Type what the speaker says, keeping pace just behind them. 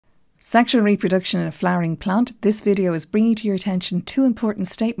Sexual reproduction in a flowering plant. This video is bringing to your attention two important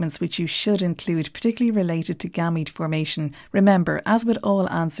statements which you should include, particularly related to gamete formation. Remember, as with all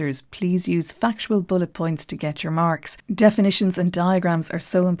answers, please use factual bullet points to get your marks. Definitions and diagrams are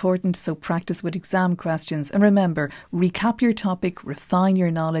so important, so practice with exam questions. And remember, recap your topic, refine your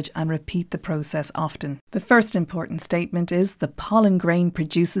knowledge, and repeat the process often. The first important statement is the pollen grain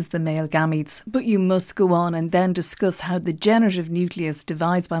produces the male gametes, but you must go on and then discuss how the generative nucleus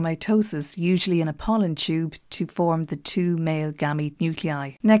divides by mitosis, usually in a pollen tube, to form the two male gamete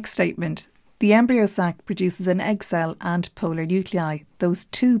nuclei. Next statement. The embryo sac produces an egg cell and polar nuclei, those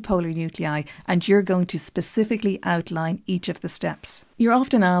two polar nuclei, and you're going to specifically outline each of the steps. You're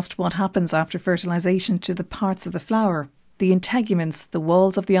often asked what happens after fertilization to the parts of the flower. The integuments, the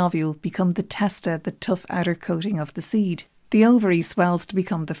walls of the ovule, become the testa, the tough outer coating of the seed. The ovary swells to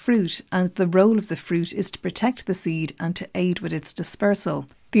become the fruit, and the role of the fruit is to protect the seed and to aid with its dispersal.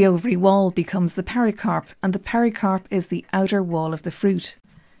 The ovary wall becomes the pericarp, and the pericarp is the outer wall of the fruit.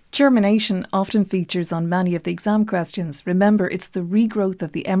 Germination often features on many of the exam questions. Remember, it's the regrowth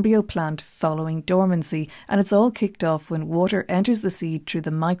of the embryo plant following dormancy, and it's all kicked off when water enters the seed through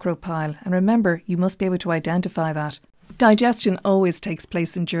the micropyle. And remember, you must be able to identify that. Digestion always takes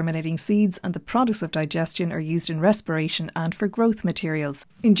place in germinating seeds, and the products of digestion are used in respiration and for growth materials.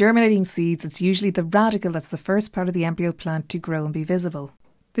 In germinating seeds, it's usually the radicle that's the first part of the embryo plant to grow and be visible.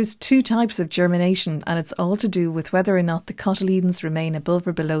 There's two types of germination, and it's all to do with whether or not the cotyledons remain above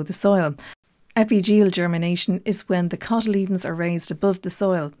or below the soil. Epigeal germination is when the cotyledons are raised above the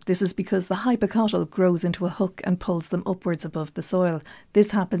soil. This is because the hypocotyl grows into a hook and pulls them upwards above the soil.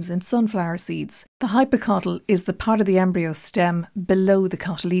 This happens in sunflower seeds. The hypocotyl is the part of the embryo stem below the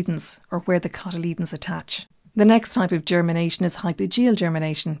cotyledons, or where the cotyledons attach. The next type of germination is hypogeal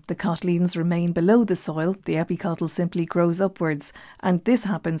germination. The cotyledons remain below the soil, the epicotyl simply grows upwards, and this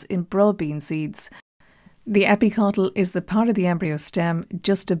happens in broadbean seeds. The epicotyl is the part of the embryo stem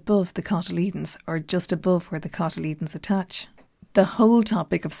just above the cotyledons, or just above where the cotyledons attach. The whole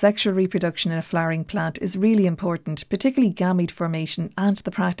topic of sexual reproduction in a flowering plant is really important, particularly gamete formation and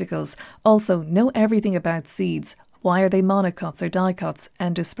the practicals. Also, know everything about seeds. Why are they monocots or dicots,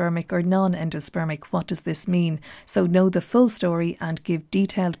 endospermic or non-endospermic? What does this mean? So know the full story and give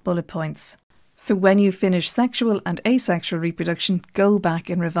detailed bullet points. So when you finish sexual and asexual reproduction, go back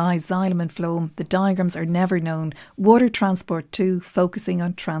and revise xylem and phloem. The diagrams are never known. Water transport too, focusing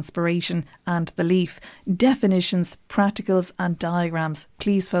on transpiration and the leaf. Definitions, practicals and diagrams.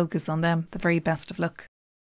 Please focus on them. The very best of luck.